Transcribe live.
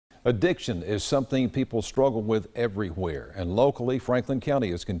Addiction is something people struggle with everywhere, and locally, Franklin County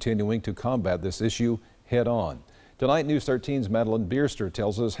is continuing to combat this issue head on. Tonight, News 13's Madeline Bierster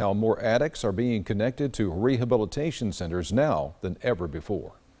tells us how more addicts are being connected to rehabilitation centers now than ever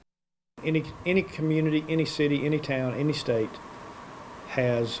before. Any community, any city, any town, any state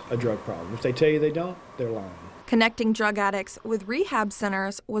has a drug problem. If they tell you they don't, they're lying. Connecting drug addicts with rehab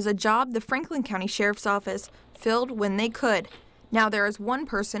centers was a job the Franklin County Sheriff's Office filled when they could. Now there is one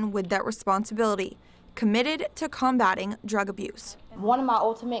person with that responsibility, committed to combating drug abuse. One of my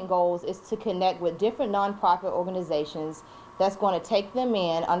ultimate goals is to connect with different nonprofit organizations that's going to take them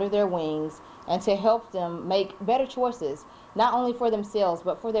in under their wings and to help them make better choices, not only for themselves,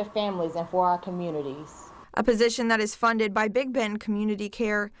 but for their families and for our communities. A position that is funded by Big Bend Community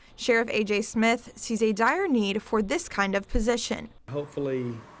Care. Sheriff A.J. Smith sees a dire need for this kind of position.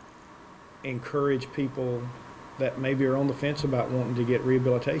 Hopefully encourage people that maybe are on the fence about wanting to get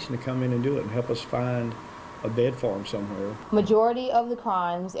rehabilitation to come in and do it and help us find a bed for them somewhere. Majority of the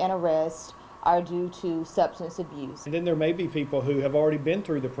crimes and arrests are due to substance abuse. And then there may be people who have already been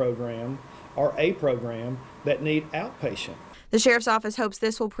through the program or a program that need outpatient. The Sheriff's Office hopes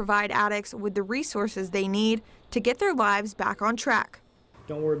this will provide addicts with the resources they need to get their lives back on track.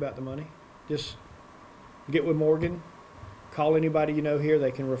 Don't worry about the money. Just get with Morgan. Call anybody you know here.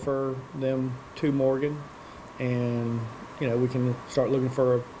 They can refer them to Morgan. And, we can start looking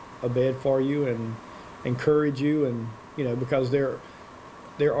for a bed for you and encourage you. And, because there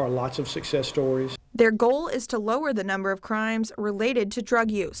are lots of success stories. Their goal is to lower the number of crimes related to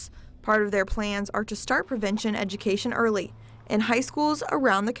drug use. Part of their plans are to start prevention education early in high schools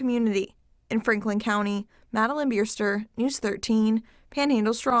around the community. In Franklin County, Madeline Bierster, News 13,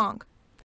 Panhandle Strong.